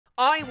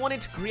I wanted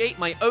to create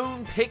my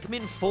own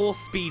Pikmin 4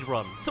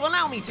 speedrun, so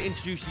allow me to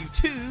introduce you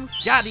to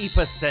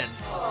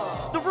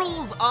Daddy%. The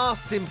rules are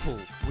simple.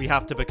 We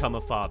have to become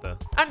a father.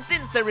 And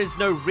since there is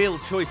no real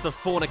choice of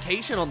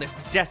fornication on this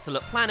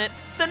desolate planet,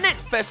 the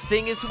next best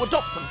thing is to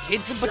adopt some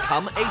kids and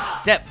become a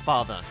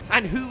stepfather.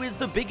 And who is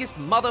the biggest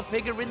mother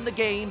figure in the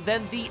game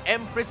than the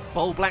Empress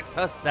Bulblax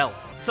herself?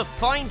 So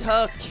find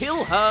her,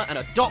 kill her, and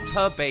adopt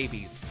her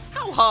babies.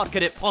 How hard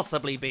could it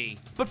possibly be?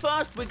 But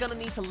first, we're gonna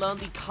need to learn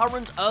the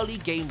current early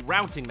game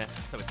routing meta,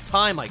 so it's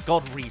time I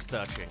got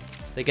researching.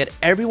 They get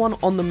everyone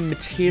on the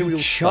material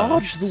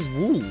charge first. the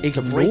wall.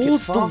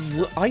 Ignores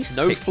the ice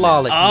no Pikmin.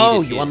 flower like Oh,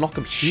 needed you here. unlock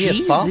them here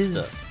Jesus.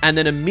 faster. And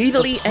then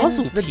immediately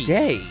puzzle ends the piece.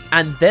 day.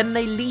 And then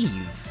they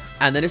leave.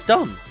 And then it's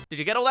done. Did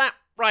you get all that?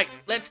 Right,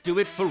 let's do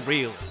it for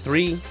real.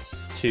 3,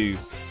 2,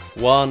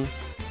 1,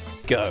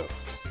 go.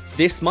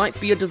 This might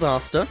be a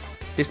disaster.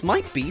 This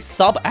might be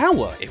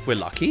sub-hour, if we're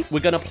lucky. We're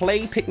gonna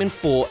play Pikmin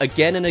 4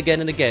 again and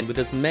again and again with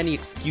as many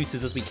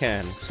excuses as we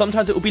can.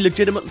 Sometimes it will be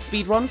legitimate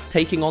speedruns,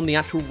 taking on the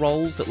actual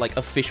roles that like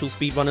official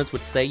speedrunners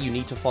would say you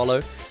need to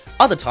follow.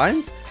 Other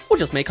times, we'll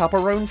just make up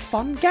our own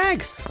fun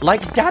gag,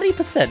 like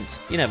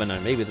Daddy%. You never know,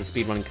 maybe the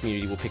speedrunning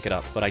community will pick it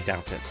up, but I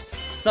doubt it.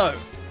 So,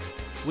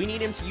 we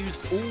need him to use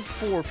all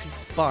 4 of his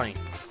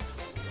spines.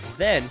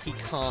 Then he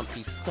can't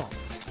be stopped.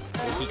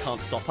 Or he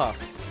can't stop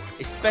us,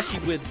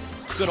 especially with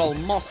good old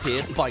Moss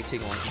here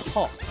biting on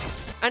top.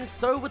 And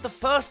so with the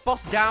first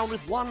boss down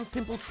with one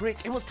simple trick,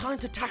 it was time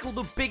to tackle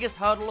the biggest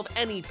hurdle of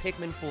any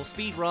Pikmin 4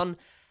 speedrun.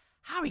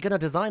 How are we gonna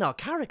design our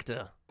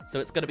character? So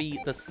it's gonna be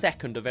the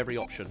second of every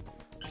option.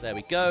 There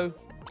we go.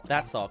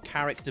 That's our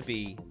character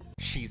B.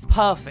 She's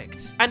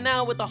perfect. And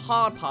now with the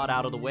hard part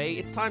out of the way,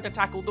 it's time to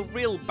tackle the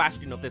real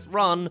bastion of this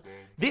run,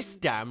 this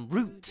damn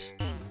route.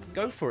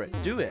 Go for it,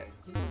 do it.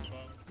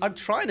 I'm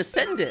trying to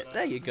send it.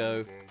 There you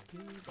go.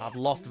 I've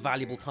lost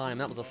valuable time.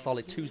 That was a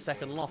solid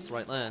 2-second loss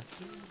right there.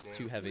 It's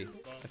too heavy.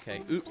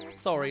 Okay,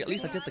 oops, sorry. At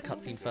least I did the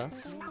cutscene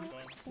first.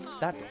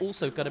 That's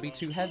also gonna be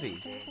too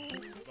heavy.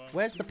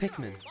 Where's the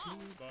Pikmin?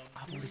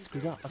 I've already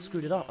screwed up. I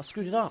screwed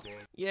it up.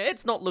 Yeah,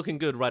 it's not looking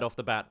good right off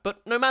the bat. But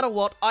no matter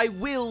what, I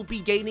will be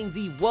gaining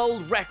the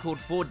world record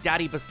for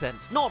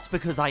Daddy%. Not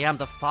because I am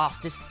the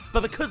fastest,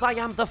 but because I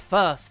am the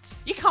first.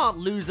 You can't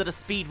lose at a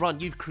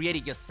speedrun you've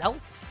created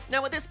yourself.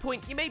 Now at this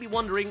point, you may be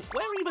wondering,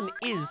 where even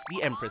is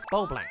the Empress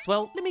Bulblax?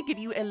 Well, let me give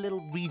you a little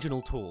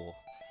regional tour.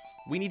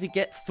 We need to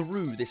get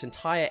through this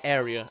entire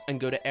area and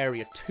go to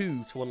Area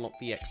 2 to unlock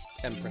the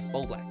Empress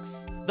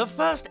Bulblax. The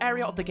first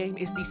area of the game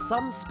is the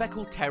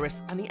Sun-Speckled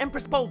Terrace, and the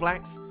Empress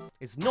Bulblax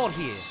is not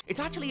here. It's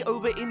actually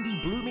over in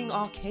the Blooming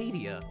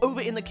Arcadia,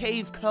 over in the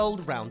cave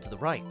curled round to the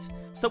right.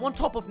 So on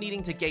top of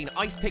needing to gain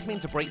Ice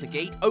Pikmin to break the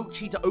gate,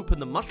 Oatchi to open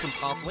the mushroom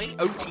pathway,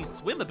 Oatchi's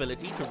swim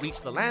ability to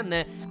reach the land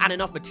there, and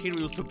enough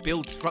materials to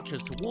build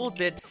structures towards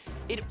it,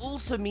 it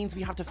also means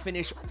we have to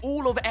finish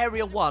all of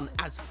Area 1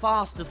 as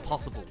fast as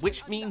possible,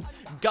 which means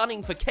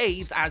gunning for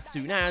caves as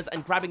soon as,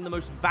 and grabbing the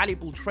most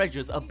valuable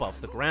treasures above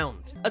the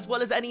ground, as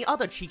well as any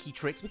other cheeky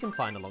tricks we can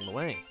find along the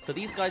way. So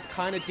these guys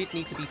kind of did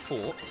need to be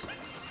fought.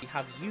 We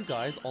have you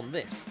guys on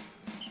this.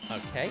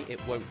 Okay,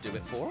 it won't do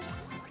it for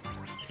us.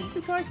 Can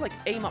you guys, like,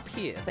 aim up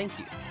here? Thank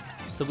you.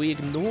 So we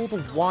ignore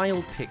the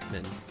wild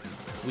Pikmin.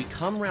 We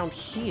come round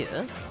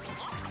here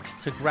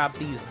to grab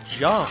these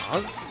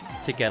jars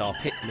to get our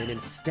Pikmin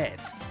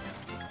instead.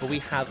 But we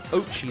have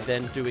Oatchi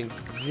then doing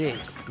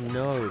this.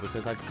 No,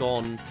 because I've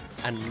gone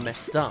and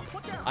messed up.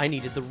 I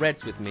needed the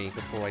reds with me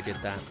before I did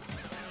that.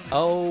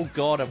 Oh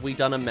god, have we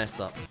done a mess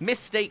up.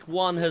 Mistake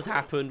 1 has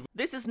happened.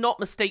 This is not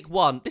mistake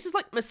 1. This is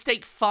like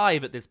mistake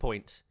 5 at this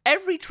point.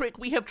 Every trick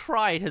we have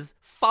tried has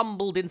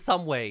fumbled in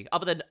some way,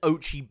 other than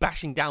Oatchi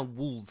bashing down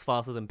walls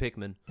faster than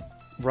Pikmin.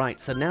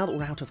 Right, so now that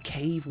we're out of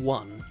Cave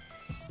 1,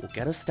 we'll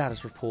get a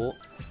status report.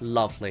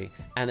 Lovely.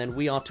 And then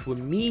we are to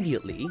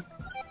immediately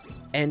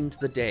end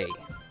the day.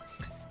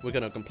 We're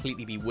going to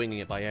completely be winging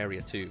it by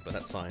Area 2, but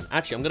that's fine.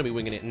 Actually, I'm going to be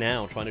winging it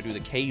now, trying to do the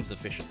caves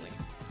efficiently.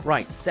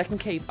 Right, second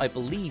cave, I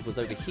believe, was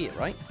over here,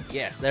 right?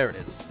 Yes, there it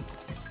is.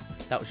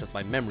 That was just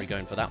my memory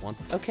going for that one.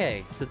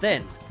 Okay, so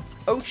then,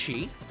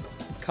 Oatchi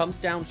comes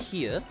down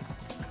here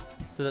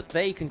so that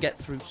they can get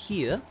through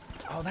here.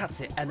 Oh,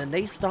 that's it. And then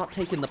they start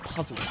taking the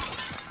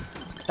puzzles.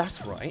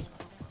 That's right.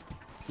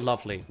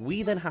 Lovely.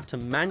 We then have to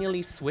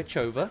manually switch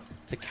over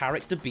to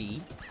character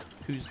B,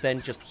 who's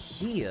then just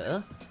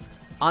here,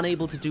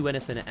 unable to do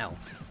anything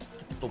else.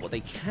 But what they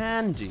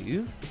can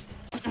do...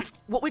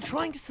 What we're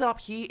trying to set up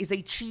here is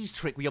a cheese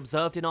trick we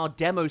observed in our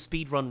demo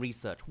speedrun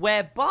research,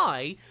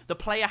 whereby the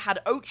player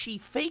had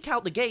Oatchi fake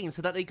out the game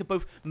so that they could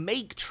both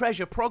make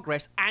treasure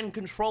progress and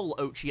control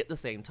Oatchi at the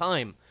same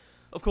time.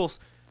 Of course,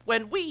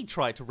 when we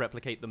try to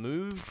replicate the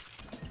move,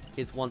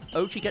 is once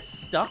Oatchi gets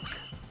stuck...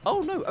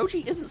 Oh no,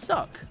 Oatchi isn't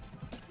stuck.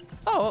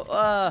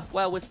 Oh,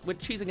 well, we're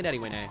cheesing it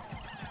anyway now.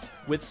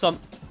 With some...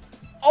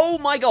 Oh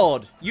my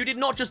god! You did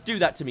not just do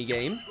that to me,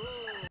 game.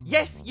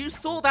 Yes, you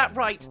saw that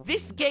right.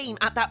 This game,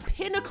 at that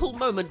pinnacle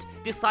moment,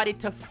 decided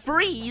to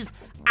freeze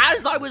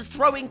as I was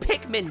throwing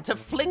Pikmin to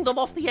fling them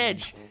off the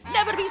edge.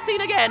 Never to be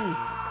seen again.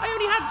 I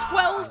only had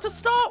 12 to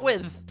start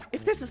with.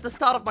 If this is the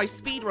start of my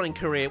speedrunning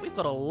career, we've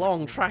got a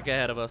long track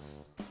ahead of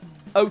us.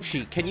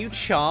 Ochi, can you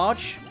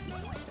charge?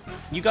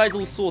 You guys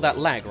all saw that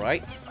lag,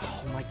 right?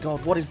 Oh my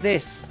god, what is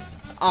this?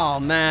 Oh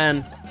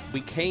man. We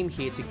came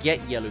here to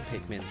get yellow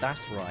Pikmin,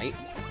 that's right.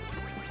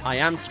 I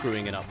am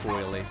screwing it up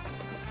royally.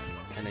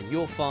 And then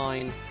you're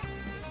fine.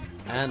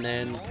 And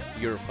then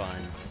you're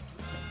fine.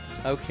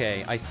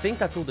 Okay, I think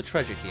that's all the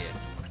treasure here.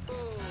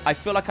 I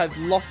feel like I've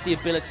lost the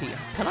ability.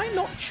 Can I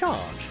not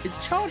charge? Is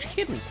charge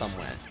hidden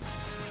somewhere?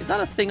 Is that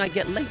a thing I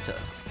get later?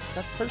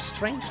 That's so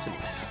strange to me.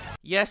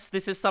 Yes,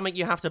 this is something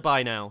you have to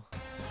buy now.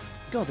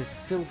 God,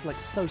 this feels like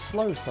so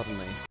slow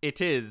suddenly.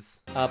 It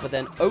is. But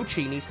then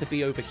Ochi needs to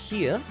be over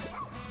here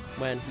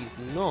when he's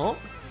not.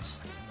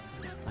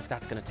 Like,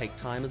 that's going to take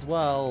time as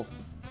well.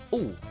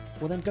 Oh,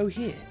 well then go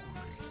here.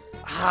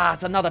 Ah,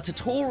 it's another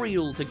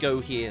tutorial to go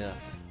here.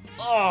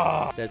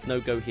 Oh, there's no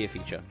go here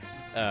feature.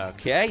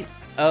 Okay,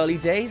 early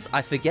days,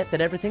 I forget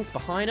that everything's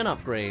behind an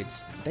upgrade.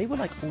 They were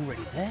like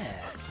already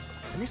there.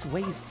 And this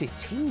weighs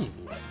 15.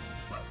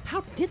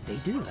 How did they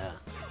do that?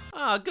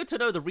 Ah, good to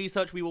know the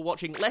research we were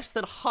watching less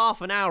than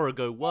half an hour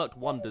ago worked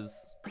wonders.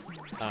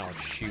 Oh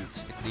shoot,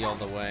 it's the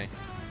other way.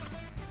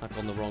 I've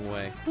gone the wrong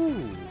way.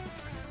 Ooh.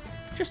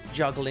 Just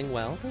juggling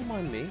well, don't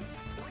mind me.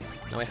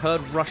 Now I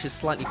heard rush is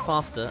slightly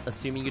faster,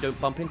 assuming you don't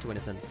bump into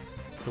anything.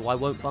 So I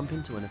won't bump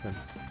into anything.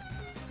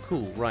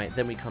 Cool, right,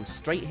 then we come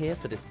straight here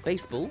for this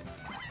baseball.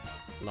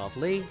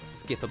 Lovely.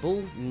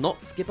 Skippable. Not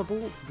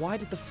skippable. Why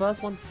did the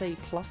first one say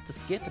plus to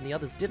skip and the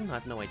others didn't? I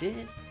have no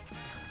idea.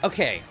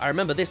 Okay, I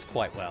remember this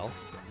quite well.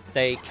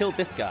 They killed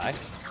this guy.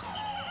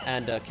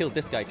 And killed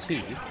this guy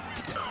too.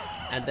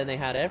 And then they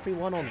had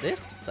everyone on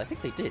this? I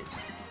think they did.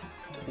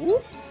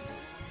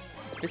 Whoops.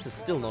 This is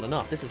still not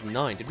enough. This is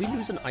 9. Did we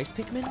lose an ice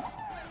Pikmin?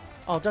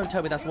 Oh, don't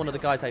tell me that's one of the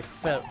guys I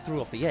threw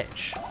off the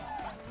edge.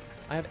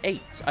 I have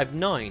 8. I have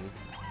 9.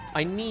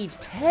 I need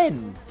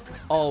 10.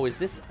 Oh, is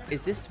this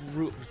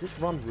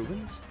run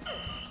ruined?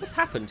 What's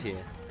happened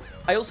here?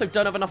 I also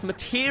don't have enough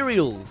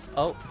materials.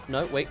 Oh,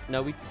 no, wait,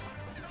 no, we...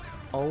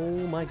 Oh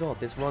my god,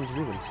 this run's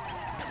ruined.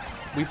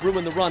 We've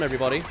ruined the run,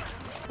 everybody.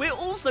 We're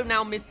also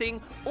now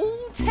missing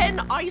all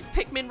 10 ice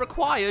Pikmin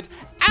required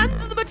and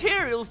the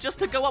materials just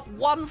to go up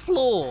 1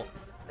 floor.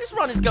 This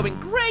run is going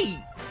great.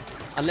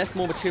 Unless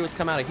more materials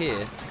come out of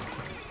here.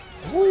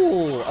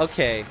 Ooh,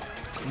 okay.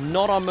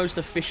 Not our most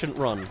efficient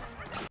run.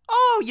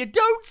 Oh, you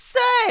don't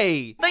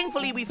say!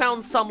 Thankfully, we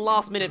found some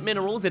last-minute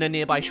minerals in a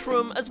nearby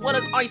shroom, as well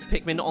as ice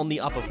Pikmin on the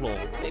upper floor.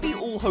 Maybe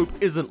all hope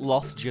isn't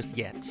lost just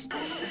yet.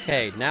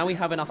 Okay, now we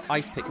have enough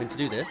ice Pikmin to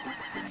do this.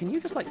 Can you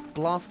just, like,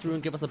 blast through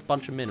and give us a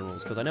bunch of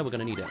minerals? Because I know we're going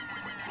to need it.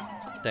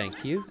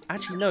 Thank you.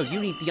 Actually, no, you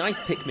need the ice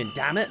Pikmin,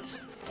 damn it.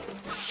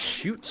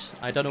 Shoot.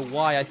 I don't know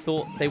why I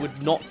thought they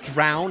would not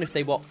drown if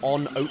they were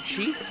on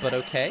Ochi, but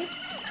okay.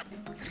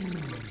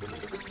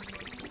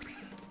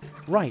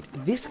 Right,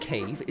 this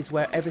cave is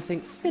where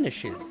everything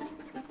finishes,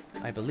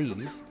 I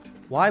believe.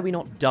 Why are we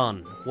not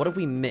done? What have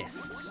we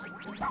missed?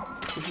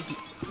 This is...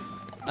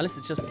 Unless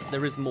it's just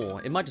there is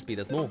more. It might just be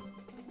there's more.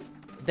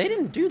 They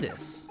didn't do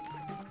this.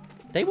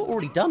 They were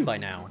already done by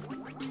now.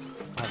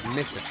 I've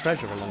missed a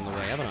treasure along the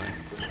way, haven't I?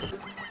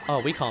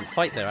 Oh, we can't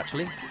fight there,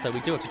 actually. So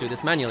we do have to do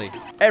this manually.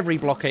 Every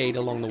blockade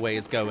along the way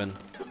is going.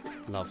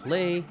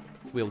 Lovely.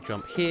 We'll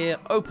jump here,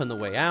 open the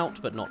way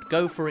out, but not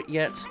go for it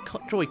yet.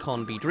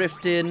 Joy-Con be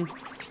drifting.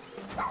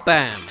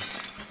 Bam.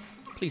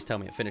 Please tell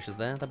me it finishes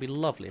there. That'd be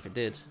lovely if it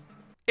did.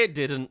 It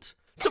didn't.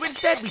 So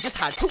instead, we just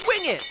had to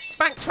wing it.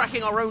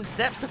 Backtracking our own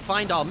steps to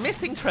find our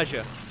missing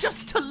treasure.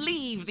 Just to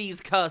leave these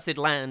cursed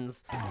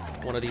lands.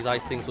 One of these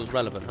ice things was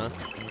relevant, huh?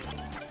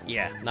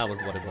 Yeah, that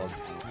was what it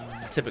was.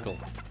 Typical.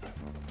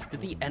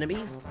 Did the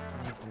enemies,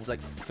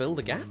 like, fill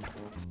the gap?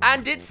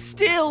 And it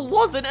still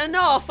wasn't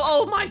enough!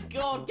 Oh my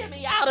god, get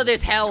me out of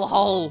this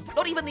hellhole!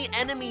 Not even the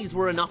enemies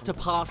were enough to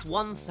pass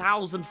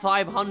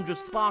 1,500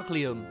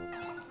 Sparklium.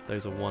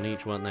 Those are 1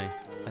 each, weren't they?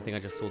 I think I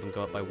just saw them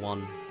go up by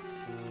 1.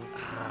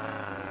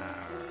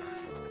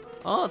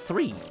 Ah,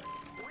 3.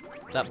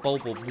 That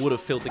Bulblorb would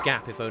have filled the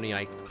gap if only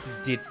I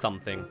did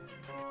something.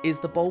 Is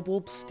the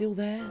Bulblorb still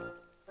there?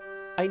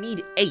 I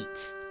need 8.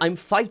 I'm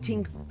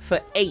fighting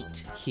for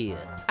 8 here.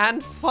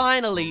 And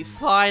finally,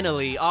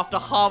 after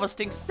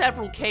harvesting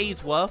several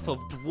K's worth of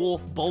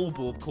dwarf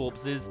Bulblorb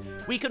corpses,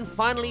 we can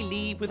finally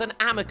leave with an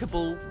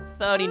amicable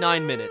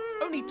 39 minutes.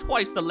 Only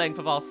twice the length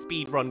of our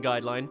speedrun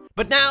guideline.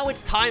 But now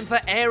it's time for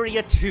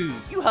Area 2.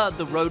 You heard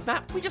the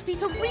roadmap, we just need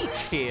to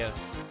reach here.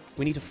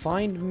 We need to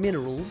find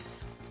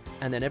minerals,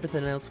 and then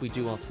everything else we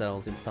do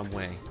ourselves in some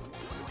way.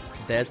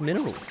 There's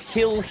minerals.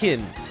 Kill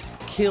him.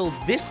 Kill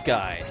this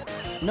guy.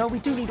 No, we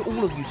do need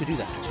all of you to do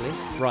that,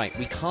 actually. Right,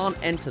 we can't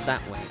enter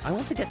that way. I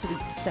want to get to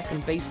the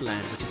second base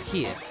land, which is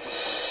here.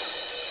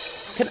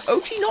 Can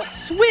Ochi not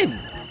swim?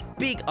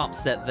 Big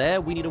upset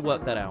there. We need to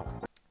work that out.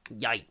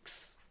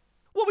 Yikes.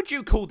 What would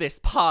you call this,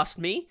 past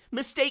me?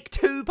 Mistake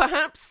 2,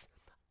 perhaps?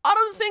 I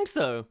don't think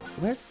so.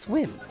 Where's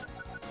swim?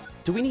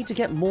 Do we need to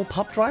get more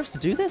pup drives to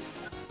do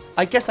this?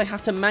 I guess I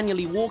have to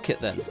manually walk it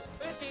then.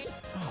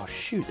 Oh,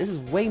 shoot. This is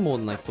way more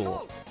than I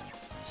thought.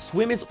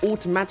 Swim is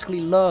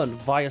automatically learned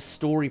via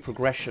story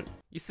progression.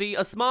 You see,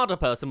 a smarter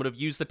person would have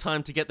used the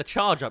time to get the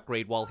charge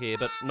upgrade while here,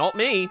 but not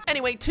me.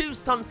 Anyway, 2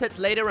 sunsets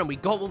later and we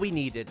got what we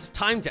needed.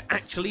 Time to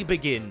actually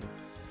begin.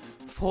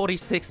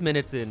 46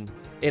 minutes in.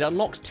 It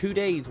unlocks 2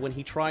 days when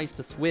he tries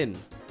to swim.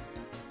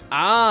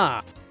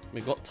 Ah!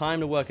 We've got time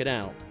to work it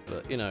out,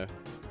 but, you know,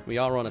 we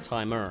are on a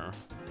timer.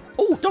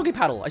 Oh, doggy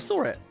paddle! I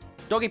saw it!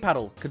 Doggy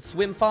paddle could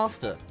swim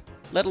faster,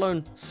 let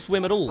alone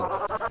swim at all.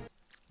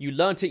 You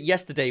learnt it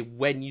yesterday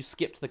when you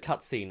skipped the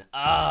cutscene.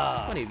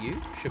 Ah! 20 of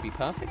you should be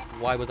perfect.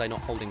 Why was I not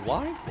holding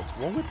Y? What's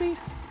wrong with me?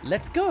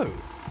 Let's go!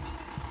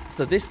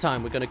 So this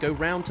time we're going to go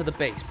round to the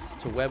base,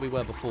 to where we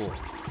were before.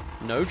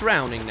 No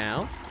drowning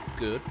now.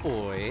 Good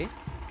boy.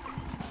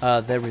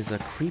 There is a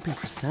creepy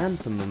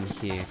chrysanthemum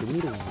here. Do we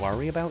need to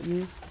worry about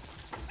you?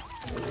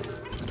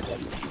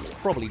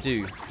 Probably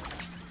do.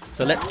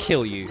 So let's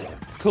kill you.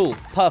 Cool.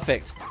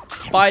 Perfect.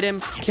 Bite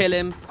him. Kill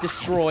him.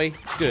 Destroy.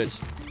 Good.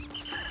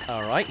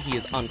 Alright, he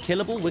is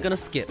unkillable. We're gonna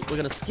skip. We're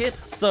gonna skip.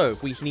 So,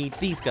 we need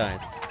these guys.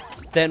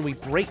 Then we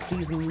break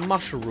these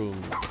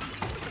mushrooms.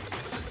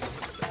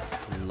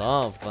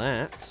 Love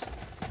that.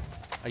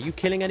 Are you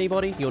killing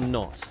anybody? You're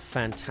not.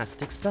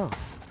 Fantastic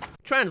stuff.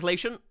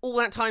 Translation, all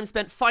that time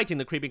spent fighting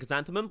the creeping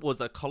chrysanthemum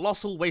was a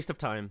colossal waste of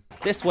time.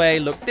 This way,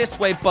 look this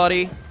way,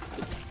 buddy.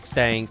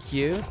 Thank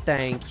you,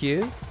 thank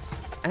you.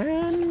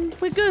 And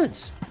we're good.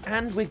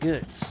 And we're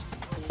good.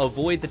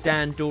 Avoid the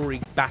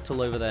Dandori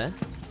battle over there,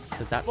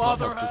 because that's not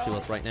helpful to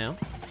us right now.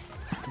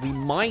 We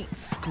might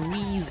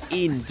squeeze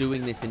in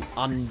doing this in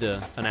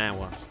under an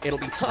hour. It'll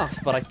be tough,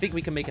 but I think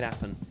we can make it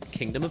happen.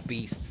 Kingdom of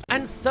Beasts.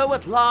 And so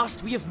at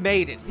last, we have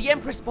made it. The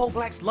Empress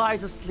Bulblax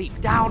lies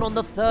asleep down on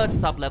the 3rd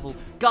sublevel,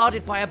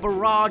 guarded by a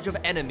barrage of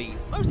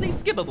enemies. Mostly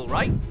skippable,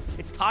 right?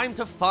 It's time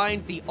to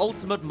find the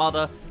ultimate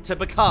mother to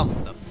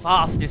become the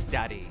fastest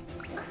daddy.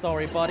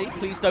 Sorry, buddy.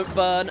 Please don't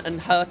burn and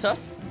hurt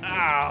us.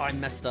 Ah, I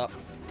messed up.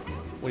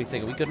 What do you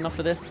think? Are we good enough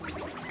for this?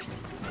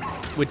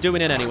 We're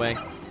doing it anyway.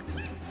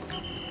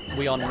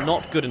 We are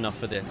not good enough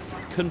for this.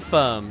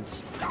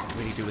 Confirmed.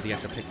 Really do with the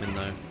extra Pikmin,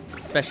 though.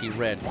 Especially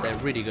reds. They're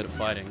really good at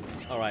fighting.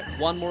 Alright,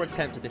 one more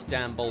attempt at this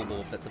damn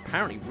Bulborb that's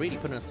apparently really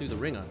putting us through the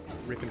ringer.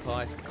 Ripping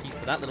pies. Keys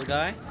to that little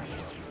guy.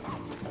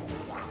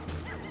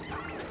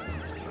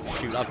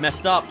 Shoot, I've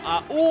messed up.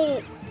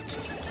 Oh!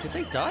 Did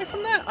they die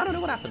from that? I don't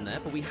know what happened there,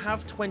 but we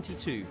have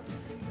 22.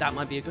 That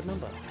might be a good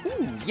number.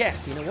 Ooh,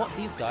 yes. You know what?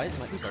 These guys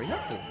might be very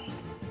helpful.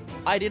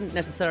 I didn't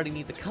necessarily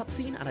need the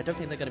cutscene, and I don't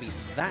think they're going to be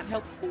that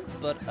helpful,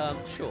 but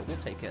sure, we'll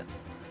take it.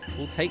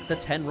 We'll take the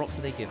 10 rocks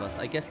that they give us.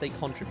 I guess they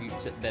contribute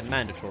to... They're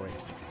mandatory.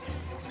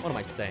 What am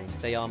I saying?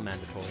 They are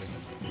mandatory.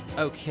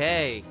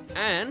 Okay,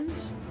 and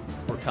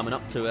we're coming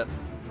up to it.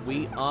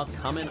 We are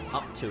coming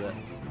up to it.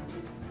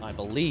 I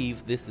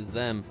believe this is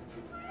them.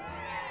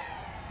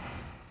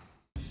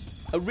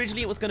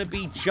 Originally, it was going to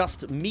be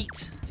just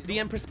meet the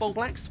Empress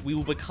Bulblax. We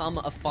will become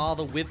a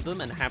father with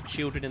them and have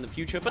children in the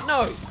future, but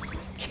no!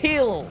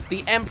 Kill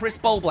the Empress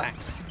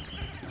Bulblax.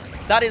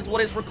 That is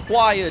what is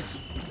required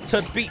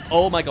to beat...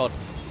 Oh my god.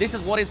 This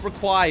is what is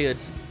required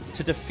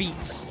to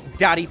defeat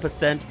Daddy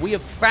 %. We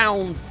have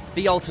found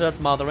the alternate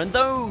mother, and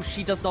though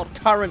she does not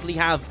currently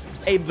have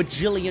a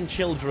bajillion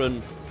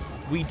children,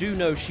 we do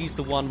know she's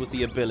the one with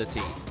the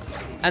ability.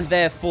 And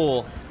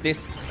therefore,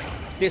 this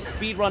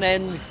speedrun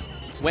ends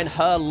when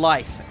her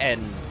life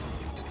ends.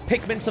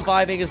 Pikmin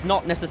surviving is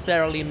not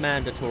necessarily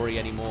mandatory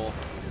anymore,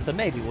 so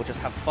maybe we'll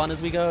just have fun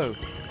as we go.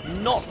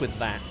 Not with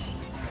that.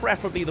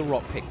 Preferably the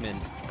rock Pikmin.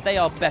 They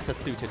are better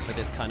suited for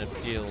this kind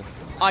of deal.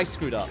 I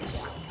screwed up.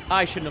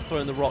 I shouldn't have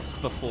thrown the rocks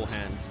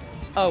beforehand.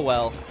 Oh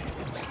well.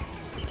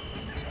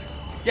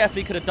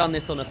 Definitely could have done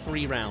this on a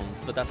 3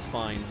 rounds, but that's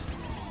fine.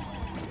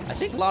 I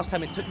think last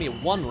time it took me a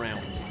 1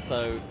 round,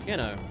 so, you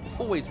know,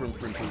 always room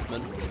for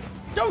improvement.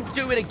 Don't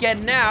do it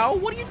again now!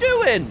 What are you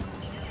doing?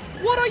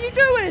 What are you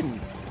doing?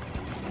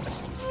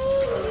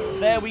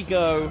 There we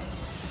go.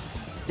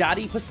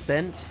 Daddy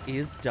 %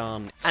 is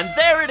done. And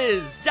there it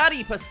is,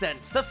 Daddy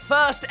 %, the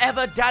first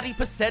ever Daddy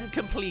 %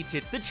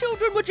 completed. The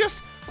children were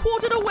just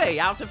quartered away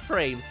out of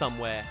frame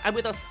somewhere. And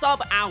with a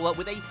sub-hour,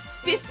 with a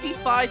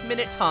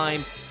 55-minute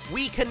time,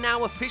 we can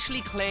now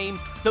officially claim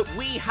that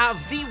we have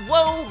the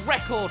world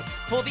record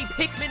for the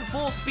Pikmin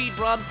 4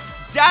 speedrun,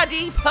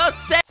 Daddy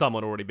 %.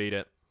 Someone already beat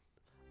it.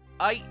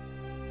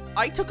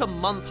 I took a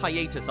month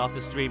hiatus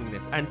after streaming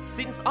this, and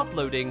since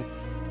uploading,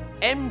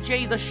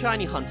 MJ the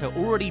Shiny Hunter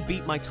already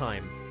beat my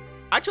time.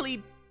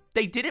 Actually,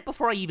 they did it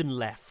before I even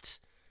left.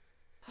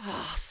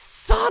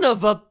 Son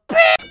of a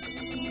bitch!